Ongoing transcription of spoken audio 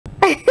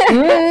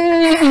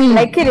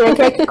Lakini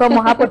wekea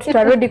kikomo hapo,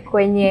 tutarudi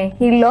kwenye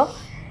hilo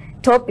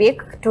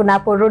topic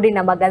tunaporudi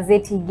na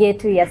magazeti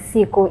yetu ya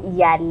siku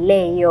ya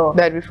leo.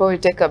 But before we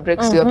take a break,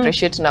 we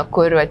appreciate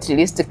Nakuru, at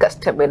least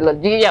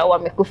Customerologia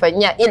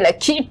wamekufanyia ila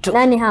kitu.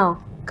 Nani hao?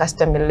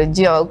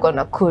 Customerologia wako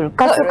Nakuru.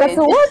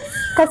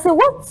 Kasi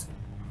what?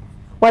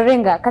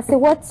 Warenga, kasi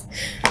what?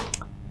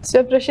 So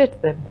appreciate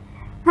them.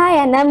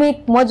 Haya,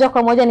 nami moja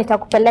kwa moja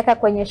nitakupeleka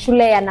kwenye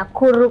shule ya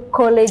Nakuru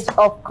College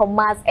of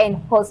Commerce and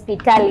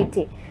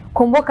Hospitality.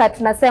 Kumbuka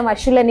tunasema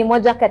shule ni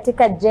moja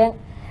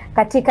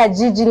katika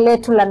jiji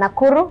letu la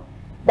Nakuru.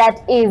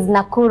 That is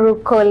Nakuru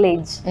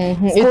College,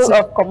 School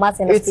of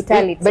Commerce and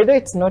Hospitality. By the way,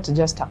 it's not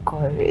just a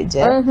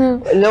college.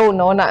 Leo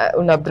unaona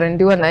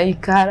unabrandiwa na hii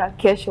kara,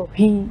 kesho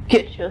hii.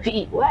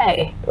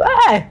 Why?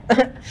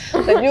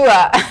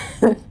 Unajua,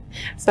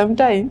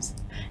 sometimes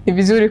ni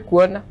vizuri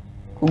kuona,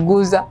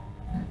 kuguza.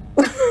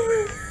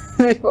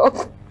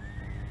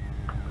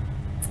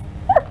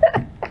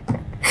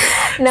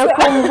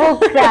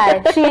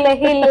 Nakumbuka shule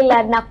hili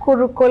la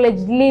Nakuru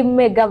College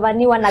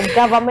limegavaniwa na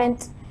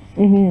government.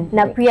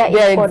 Na pia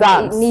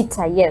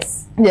NITA,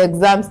 yes. The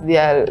exams they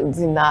are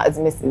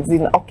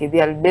okay,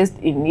 they are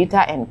based in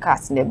NITA and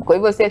KASNEB. Kwa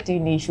hivyo si ati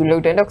ni shule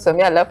utaenda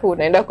kusomea alafu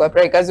unaenda kwa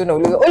apply kazi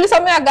unauliza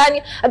ulisomea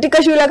gani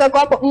katika shule kako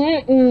hapo.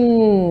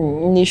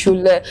 Ni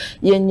shule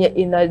yenye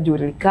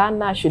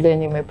inajulikana, shule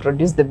yenye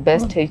imeproduce the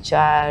best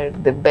HR,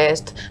 the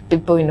best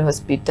people in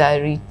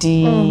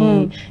hospitality.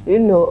 You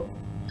know,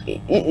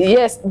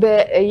 yes,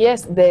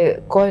 the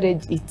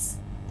college, it's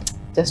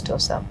just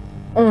awesome.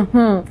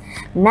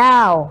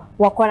 Now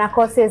wako na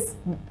courses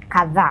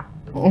kadhaa.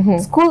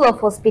 School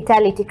of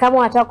Hospitality, kama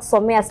unataka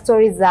kusomea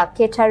stories za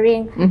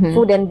catering,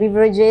 food and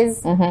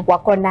beverages,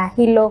 wako na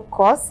hilo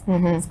course.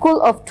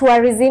 School of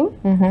Tourism,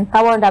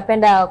 kama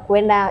unapenda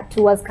kuenda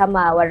tours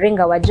kama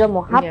Warenga wa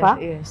Jomo hapa,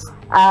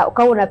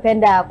 kama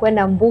unapenda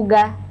kwenda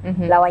mbuga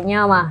la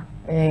wanyama,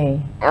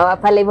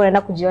 pale hivyo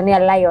unaenda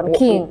kujionea Lion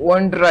King.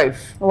 One drive.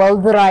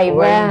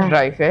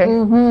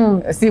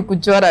 Si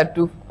kuchora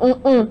tu.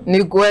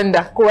 Ni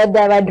kuenda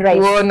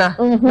drive. Kuona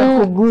na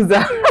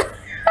kuguza.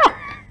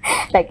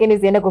 Lakini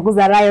siende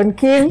kuguza Lion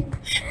King.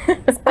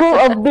 School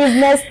of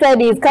Business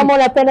Studies, kama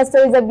unapenda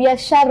stories za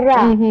biashara.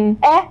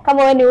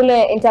 Kama wewe ni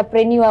ule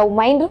entrepreneur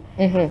mind,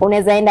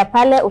 unaweza enda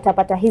pale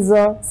utapata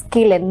hizo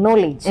skill and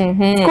knowledge.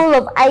 School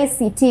of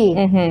ICT,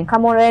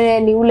 kama wewe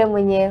ni ule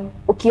mwenye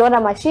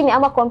ukiona mashini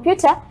ama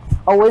computer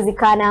hauwezi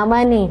kaa na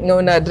amani. No,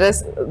 una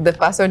address the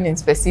person in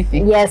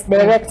specific. Yes,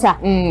 director.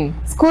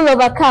 School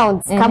of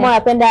Accounts, kama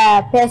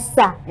unapenda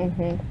pesa.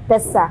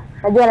 Pesa.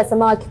 Najua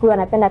wanasema Wakikuyu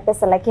wanapenda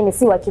pesa, lakini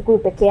si Wakikuyu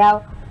peke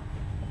yao.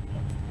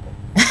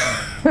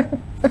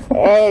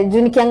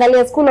 Juu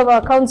nikiangalia School of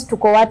Accounts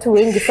tuko watu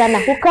wengi sana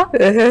huka.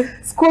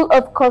 School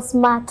of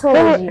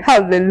Cosmetology.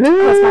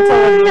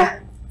 Hallelujah.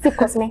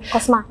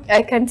 Cosma.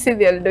 I can see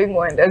they are doing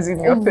wonders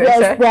in your face.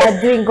 Yes, they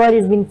are doing. God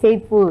has been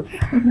faithful.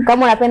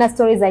 Kama unapenda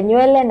stories za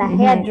nywele na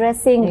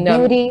hairdressing,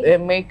 beauty,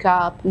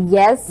 makeup.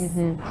 Yes.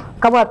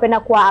 Kama unapenda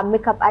kuwa a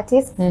makeup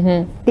artist,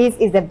 this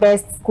is the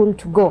best school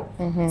to go.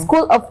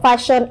 School of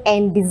Fashion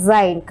and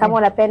Design. Kama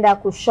unapenda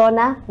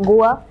kushona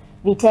nguo,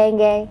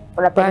 vitenge,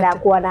 unapenda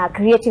kuwa na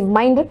creative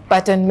mind,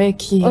 pattern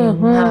making,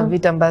 na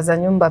vitambaza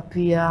nyumba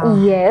pia.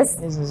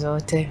 Yes. Hizo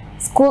zote.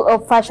 School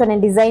of Fashion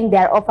and Design, they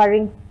are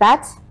offering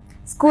that.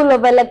 School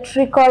of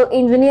Electrical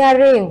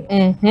Engineering.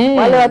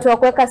 Wale watu wa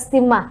kuweka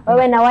stima,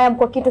 wewe na waya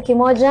mko kitu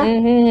kimoja.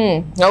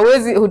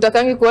 Hauwezi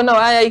hutakangi kuona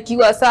waya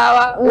ikiwa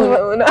sawa.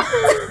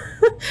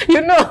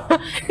 You know,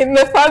 in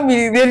the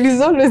family there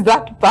is always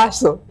that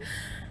person.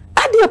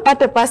 Hadi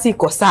apate pasi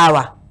iko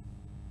sawa,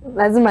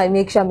 lazima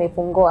make sure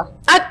amefungua.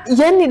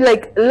 Yani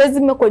like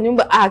lazima kwa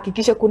nyumba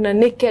hakikisha kuna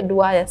naked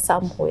wire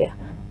somewhere.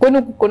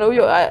 Kwani kuna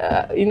huyo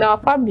in our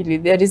family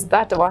there is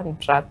that one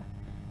brother.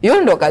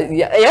 Hiyo ndo kazi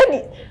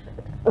yani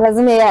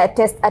lazima ya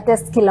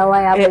attest kila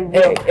waya hapo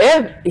hivyo.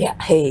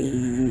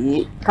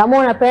 Kama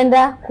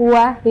unapenda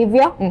kuwa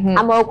hivyo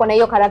ama uko na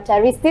hiyo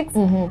characteristics,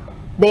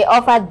 they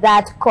offer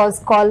that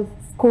course called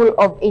School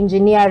of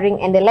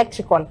Engineering and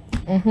Electrical.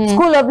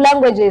 School of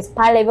Languages,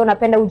 pale hivyo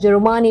unapenda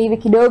Ujerumani hivi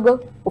kidogo,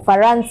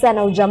 Ufaransa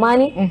na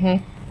Ujamani,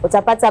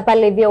 utapata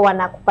pale hivyo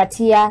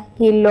wanakupatia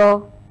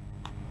hilo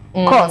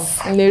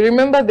course.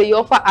 Remember they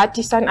offer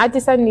artisan.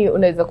 Artisan ni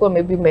unaweza kuwa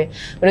maybe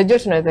unajua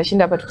tunaweza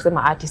shinda hapa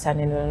tukisema artisan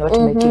and not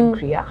making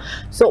career.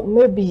 So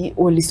maybe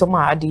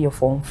ulisoma hadi your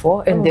form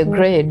 4 and the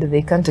grade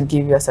they can't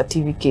give you a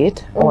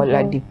certificate or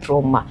a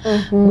diploma.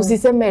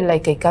 Usiseme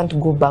like I can't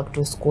go back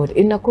to school.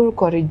 In Nakuru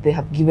College they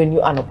have given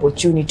you an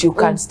opportunity. You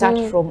can start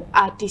from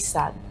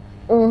artisan.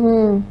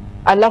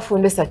 Alafu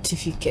uende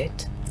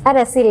certificate.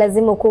 Hata si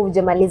lazima uko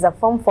ujemaliza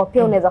form 4,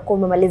 pia unaweza kuwa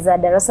umemaliza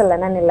darasa la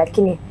 8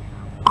 lakini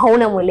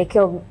hauna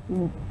mwelekeo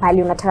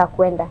pale unataka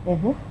kwenda.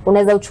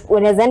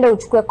 Unaweza enda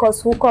uchukue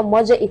course huko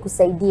moja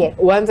ikusaidie.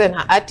 Uanze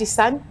na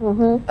artisan,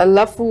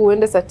 alafu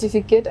uende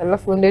certificate,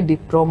 alafu uende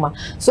diploma.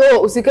 So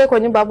usikae kwa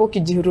nyumba hapo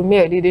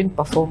ukijihurumia I didn't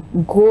perform.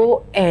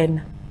 Go and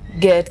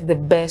get the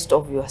best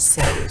of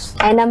yourselves.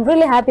 And I'm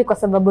really happy kwa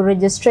sababu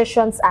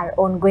registrations are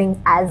ongoing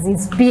as we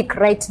speak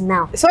right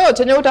now. So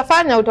chenye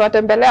utafanya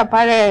utawatembelea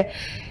pale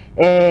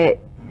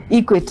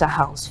Equator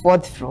House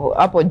 4th floor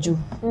hapo juu.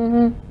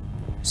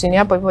 Sini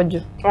hapo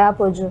juu.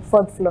 Hapo juu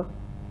 4th floor.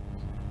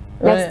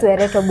 Next to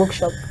Ereto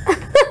Bookshop.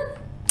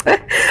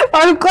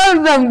 I'll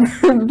call them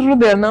through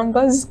their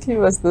numbers.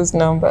 Give us those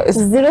numbers.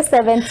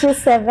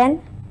 0727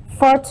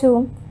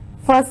 42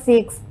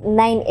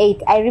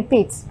 4698. I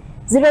repeat,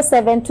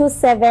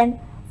 0727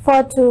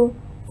 42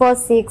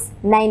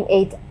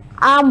 4698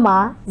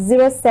 ama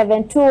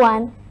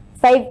 0721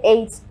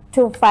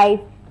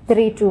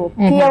 582532.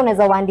 Pia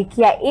unaweza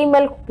waandikia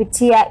email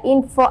kupitia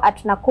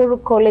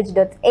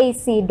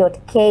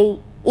info@nakurucollege.ac.ke.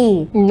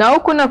 Na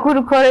huku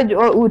Nakuru College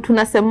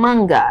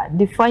tunasemanga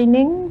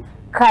defining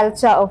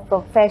culture of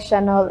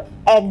professional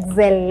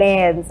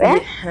excellence.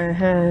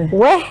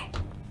 We,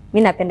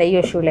 mimi napenda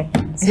hiyo shule.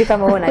 Sijui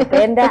kama wewe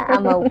unapenda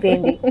ama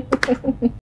upendi.